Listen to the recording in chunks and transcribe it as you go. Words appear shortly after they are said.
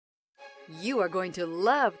You are going to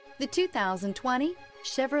love the 2020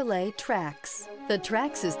 Chevrolet Trax. The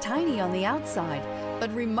Trax is tiny on the outside,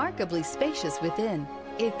 but remarkably spacious within.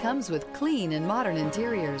 It comes with clean and modern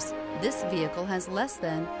interiors. This vehicle has less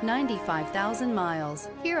than 95,000 miles.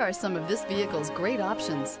 Here are some of this vehicle's great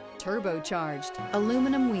options: turbocharged,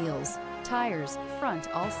 aluminum wheels, tires,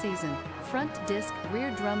 front all season, front disc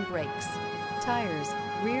rear drum brakes, tires,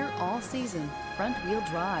 rear all season, front wheel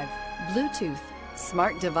drive, Bluetooth,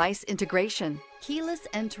 smart device integration, keyless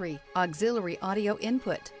entry, auxiliary audio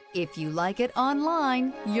input. If you like it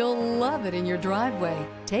online, you'll love it in your driveway.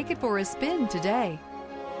 Take it for a spin today.